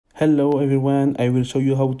Hello everyone, I will show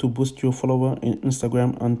you how to boost your follower in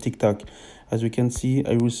Instagram and TikTok. As you can see,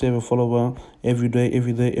 I receive a follower every day,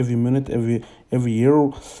 every minute, every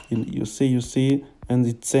year. You see, and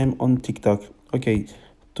it's same on TikTok. Okay,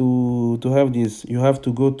 to have this, you have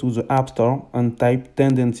to go to the App Store and type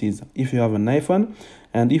tendencies if you have an iPhone,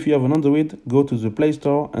 and if you have an Android, go to the Play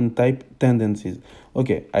Store and type tendencies.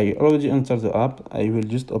 Okay, I already installed the app. I will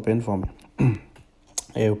just open for me.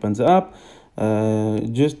 I open the app.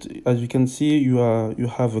 Just as you can see, you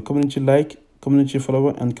have a community like, community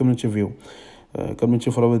follower, and community view.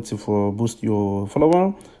 Community follower is for boost your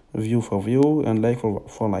follower, view for view, and like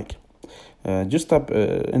for like. Just tap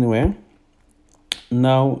anywhere.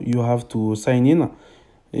 Now you have to sign in.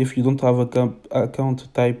 If you don't have a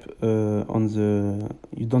account, type on the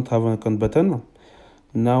you don't have an account button.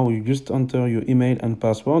 Now you just enter your email and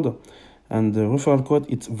password, and the referral code,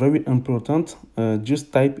 it's very important.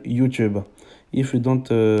 Just type YouTube. If you don't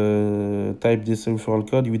type this referral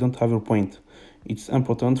code, you don't have a point. It's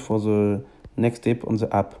important for the next step on the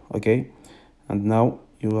app. Okay, and now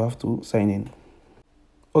you have to sign in.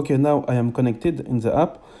 Okay, now I am connected in the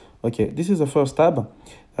app. Okay, this is the first tab.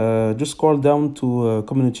 Just scroll down to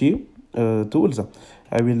community tools.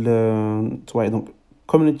 I will try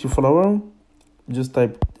community follower. Just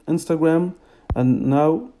type Instagram, and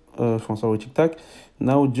now sorry, TikTok.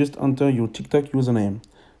 Now just enter your TikTok username.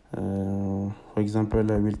 For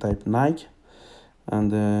example, I will type Nike,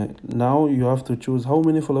 and now you have to choose how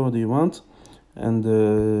many followers do you want, and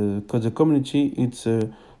because the community, it's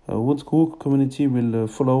what community will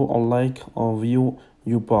follow or like or view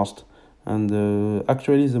your post, and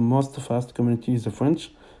actually the most fast community is the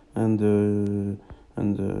French, and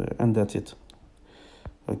that's it.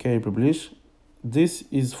 Okay, publish. This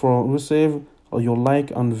is for receive your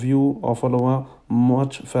like and view or follower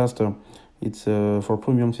much faster. It's for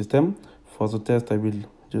premium system. For the test, I will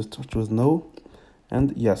just choose no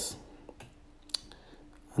and yes.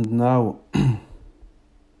 And now,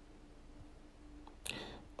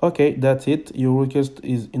 okay, that's it. Your request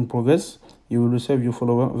is in progress. You will receive your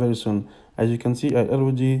follower very soon. As you can see, I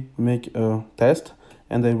already make a test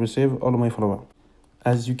and I receive all my follower.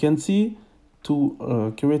 As you can see,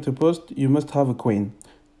 to create a post, you must have a coin.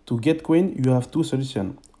 To get coin, you have two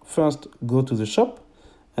solutions. First, go to the shop,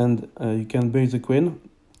 and you can buy the coin,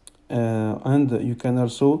 and you can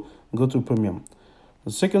also go to premium.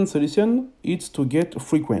 The second solution is to get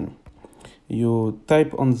free coin. You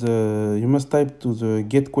must type to the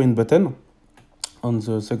get coin button on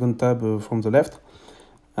the second tab from the left,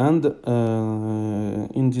 and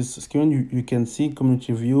in this screen you can see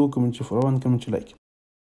community view, community follow, and community like.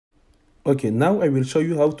 Okay, now I will show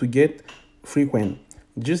you how to get free coin.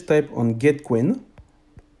 Just type on get coin.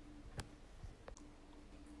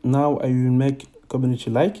 Now I will make community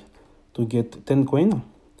like to get 10 coin.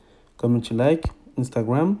 Community like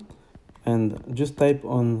Instagram, and just type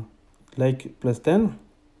on like plus 10.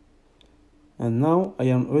 And now I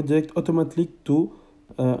am redirect automatically to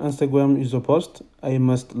Instagram user post. I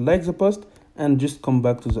must like the post and just come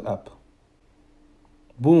back to the app.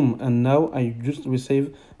 Boom, and now I just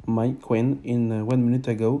received my coin in 1 minute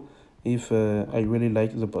ago if I really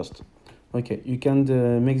like the post. Okay, you can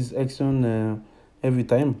make this action every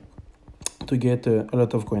time to get a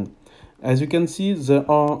lot of coin. As you can see, there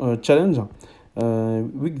are challenge.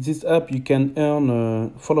 With this app, you can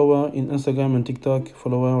earn follower in Instagram and TikTok,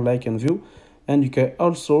 follower, like, and view, and you can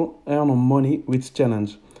also earn money with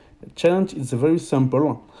challenge. Challenge is very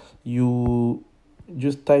simple. You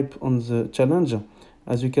just type on the challenge.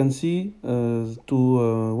 As you can see,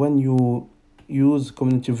 when you use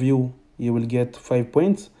community view, you will get 5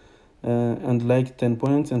 points, and like 10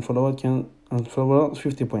 points, and follower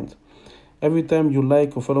 50 points. Every time you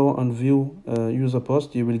like or follow and view user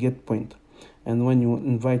post, you will get point. And when you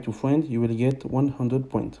invite your friend, you will get 100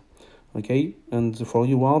 points. Okay, and for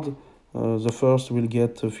reward, the first will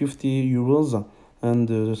get 50 euros, and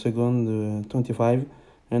the second 25,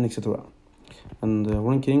 and etc. And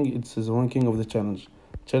ranking, it's the ranking of the challenge.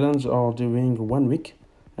 Challenge are during 1 week,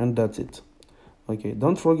 and that's it. Okay,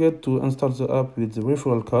 don't forget to install the app with the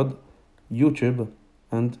referral code YouTube,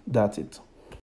 and that's it.